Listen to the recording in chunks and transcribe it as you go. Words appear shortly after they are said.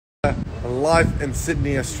live in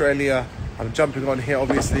Sydney, Australia. I'm jumping on here.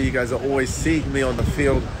 Obviously, you guys are always seeing me on the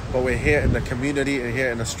field, but we're here in the community and here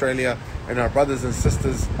in Australia, and our brothers and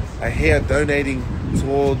sisters are here donating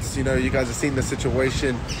towards, you guys are seeing the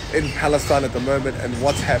situation in Palestine at the moment and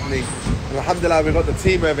what's happening. And alhamdulillah, we've got the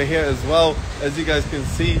team over here as well, as you guys can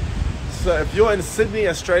see. So if you're in Sydney,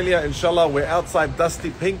 Australia, inshallah, we're outside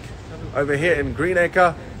Dusty Pink over here in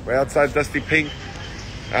Greenacre. We're outside Dusty Pink.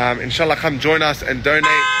 Inshallah, come join us and donate.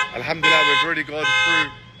 Alhamdulillah, we've already gone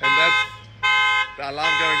through, and that's the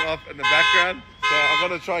alarm going off in the background. So I'm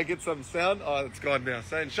going to try and get some sound. Oh, it's gone now.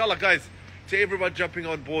 So inshallah, guys, to everyone jumping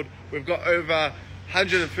on board, we've got over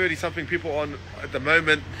 130 something people on at the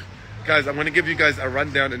moment. Guys, I'm going to give you guys a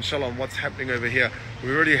rundown, inshallah, on what's happening over here.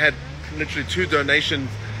 We already had literally 2 donation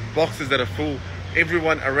boxes that are full.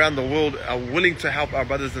 Everyone around the world are willing to help our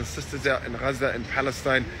brothers and sisters out in Gaza and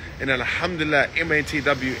Palestine. And alhamdulillah,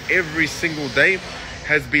 MATW every single day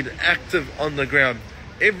has been active on the ground.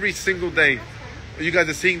 Every single day. You guys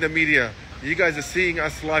are seeing the media. You guys are seeing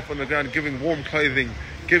us live on the ground, giving warm clothing,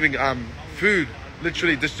 giving food,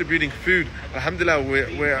 literally distributing food. Alhamdulillah,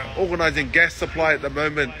 we're organizing gas supply at the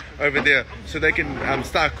moment over there, so they can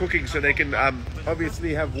start cooking, so they can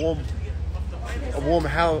obviously have warm.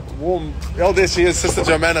 Oh, there she is, Sister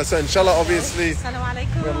Jomana. So inshallah, obviously,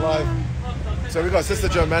 we're live. So we've got Sister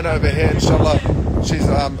Jomana over here, inshallah. She's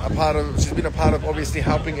she's been a part of obviously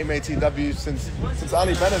helping MATW since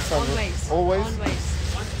Ali Banner's time. Always.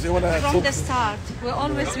 From the start, we've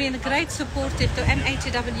always been great supportive to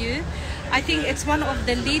MATW. I think it's one of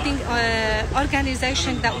the leading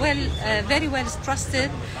organizations that very well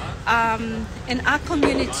trusted in our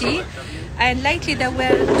community. And lately they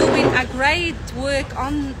were doing a great work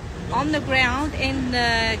on the ground in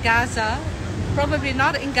Gaza, probably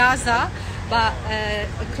not in Gaza, but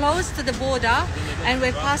close to the border. And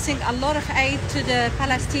we're passing a lot of aid to the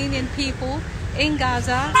Palestinian people in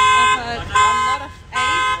Gaza, a lot of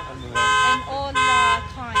aid and all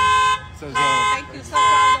time. So, thank you, so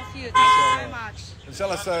proud of you. Thank you so much.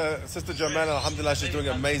 Inshallah, so Sister Jomana, alhamdulillah, she's doing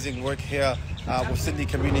amazing work here with Sydney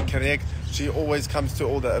Community Connect. She always comes to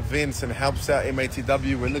all the events and helps out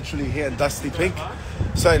MATW. We're literally here in Dusty Pink.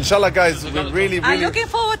 So inshallah, guys, we're really I'm looking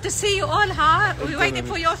forward to see you all, We're waiting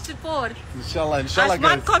for your support. Inshallah, as guys.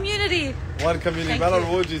 One community. One community. Thank Allah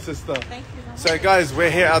reward you, sister. Thank you. So guys,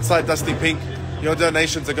 we're here outside Dusty Pink. Your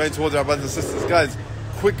donations are going towards our brothers and sisters. Guys,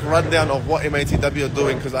 quick rundown of what MATW are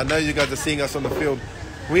doing, because I know you guys are seeing us on the field.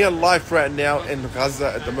 We are live right now in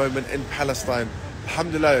Gaza at the moment, in Palestine.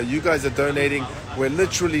 Alhamdulillah, you guys are donating. We're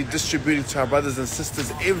literally distributing to our brothers and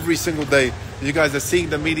sisters every single day. You guys are seeing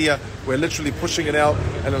the media. We're literally pushing it out.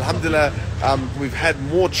 And alhamdulillah, we've had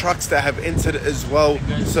more trucks that have entered as well.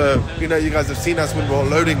 So, you guys have seen us when we're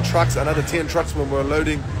loading trucks, another 10 trucks when we're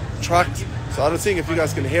loading trucks. So I'm seeing if you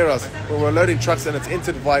guys can hear us when we're loading trucks and it's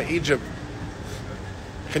entered via Egypt.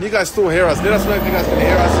 Can you guys still hear us? Let us know if you guys can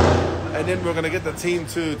hear us. And then we're going to get the team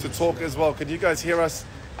to talk as well. Can you guys hear us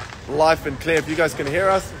live and clear? If you guys can hear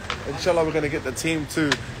us, inshallah, we're going to get the team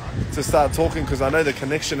to start talking, because I know the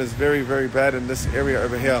connection is very, very bad in this area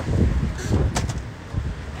over here.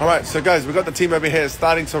 All right, so guys, we've got the team over here. It's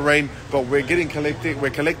starting to rain, but we're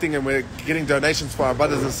collecting and we're getting donations for our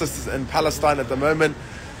brothers and sisters in Palestine at the moment.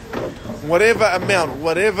 Whatever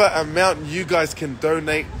amount you guys can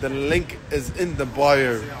donate, the link is in the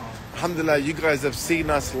bio. Alhamdulillah, you guys have seen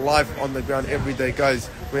us live on the ground every day, guys.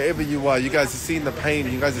 Wherever you are, you guys are seeing the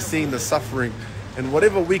pain, you guys are seeing the suffering. And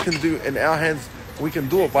whatever we can do in our hands, we can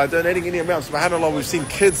do it by donating any amount. SubhanAllah, we've seen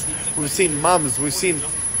kids, we've seen mums, we've seen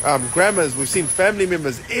grandmas, we've seen family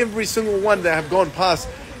members. Every single one that have gone past,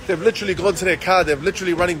 they've literally gone to their car, they're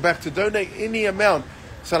literally running back to donate any amount.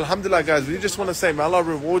 So alhamdulillah, guys, we just want to say, may Allah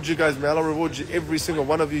reward you guys, may Allah reward you, every single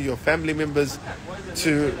one of you, your family members,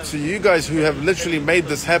 to you guys who have literally made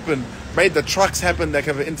this happen, made the trucks happen that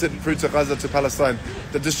have entered through to Gaza, to Palestine,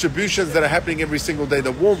 the distributions that are happening every single day,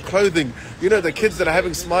 the warm clothing, the kids that are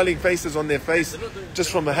having smiling faces on their face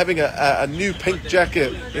just from having a new pink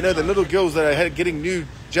jacket, the little girls that are getting new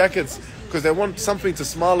jackets because they want something to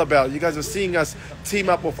smile about. You guys are seeing us team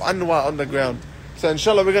up with Anwar on the ground. So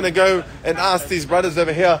inshallah, we're going to go and ask these brothers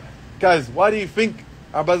over here, guys, why do you think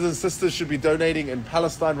our brothers and sisters should be donating in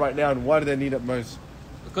Palestine right now, and why do they need it most?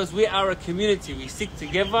 Because we are a community. We stick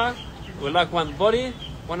together. We're like one body.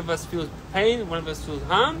 One of us feels pain, one of us feels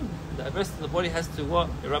harm. The rest of the body has to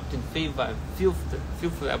erupt in fever and feel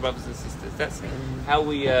for our brothers and sisters. That's how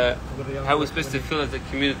we're supposed to feel as a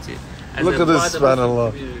community. Look at this,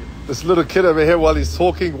 subhanAllah. This little kid over here, while he's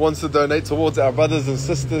talking, wants to donate towards our brothers and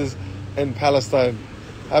sisters in Palestine.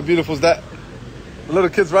 How beautiful is that? The little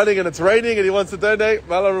kid's running and it's raining and he wants to donate.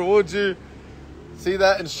 May Allah reward you. See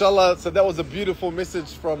that, inshallah. So that was a beautiful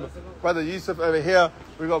message from Brother Yusuf over here.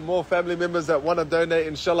 We got more family members that want to donate,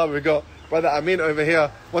 inshallah. We got Brother Amin over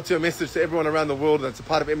here. What's your message to everyone around the world that's a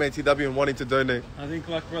part of MATW and wanting to donate? I think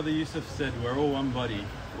like Brother Yusuf said, we're all one body.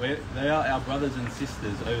 They are our brothers and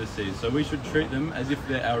sisters overseas, so we should treat them as if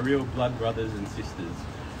they're our real blood brothers and sisters.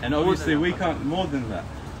 And obviously we can't, more than that,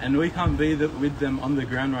 and we can't be with them on the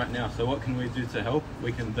ground right now. So what can we do to help?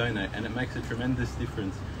 We can donate, and it makes a tremendous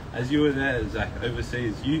difference. As you were there, Zach,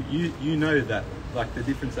 overseas, you know that, like the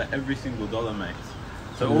difference that every single dollar makes.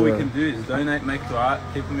 So all we can do is donate, make dua,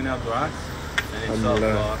 keep them in our du'as, and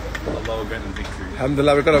inshallah, Allah will grant them victory.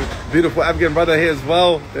 Alhamdulillah, we've got a beautiful Afghan brother here as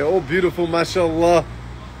well. They're all beautiful, mashallah,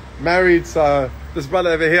 married. So this brother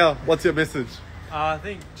over here, what's your message? I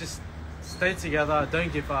think just stay together,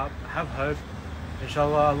 don't give up, have hope.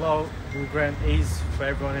 Inshallah, Allah will grant ease for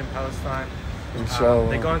everyone in Palestine. Inshallah.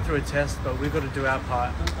 They're going through a test, but we've got to do our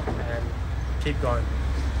part and keep going.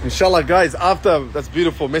 Inshallah, guys, that's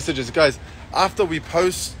beautiful messages, guys. After we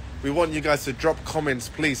post, we want you guys to drop comments,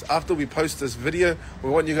 please. After we post this video, we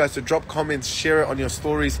want you guys to drop comments, share it on your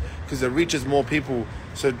stories, because it reaches more people.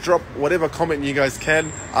 So drop whatever comment you guys can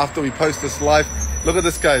after we post this live. Look at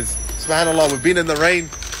this, guys. Subhanallah, we've been in the rain.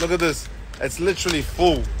 Look at this. It's literally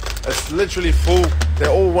full. It's literally full. They're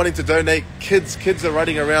all wanting to donate. Kids are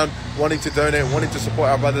running around wanting to donate, wanting to support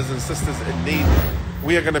our brothers and sisters in need.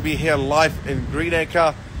 We are going to be here live in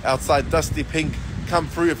Greenacre, outside Dusty Pink. Come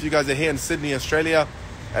through if you guys are here in Sydney, Australia.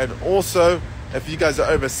 And also, if you guys are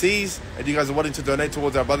overseas and you guys are wanting to donate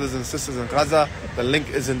towards our brothers and sisters in Gaza, the link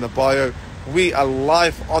is in the bio. We are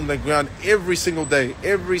live on the ground every single day,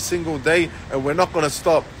 and we're not going to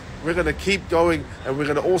stop. We're going to keep going, and we're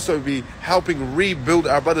going to also be helping rebuild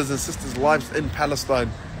our brothers and sisters' lives in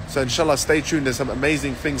Palestine. So inshallah, stay tuned. There's some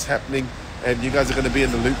amazing things happening, and you guys are going to be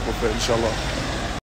in the loop with it, inshallah.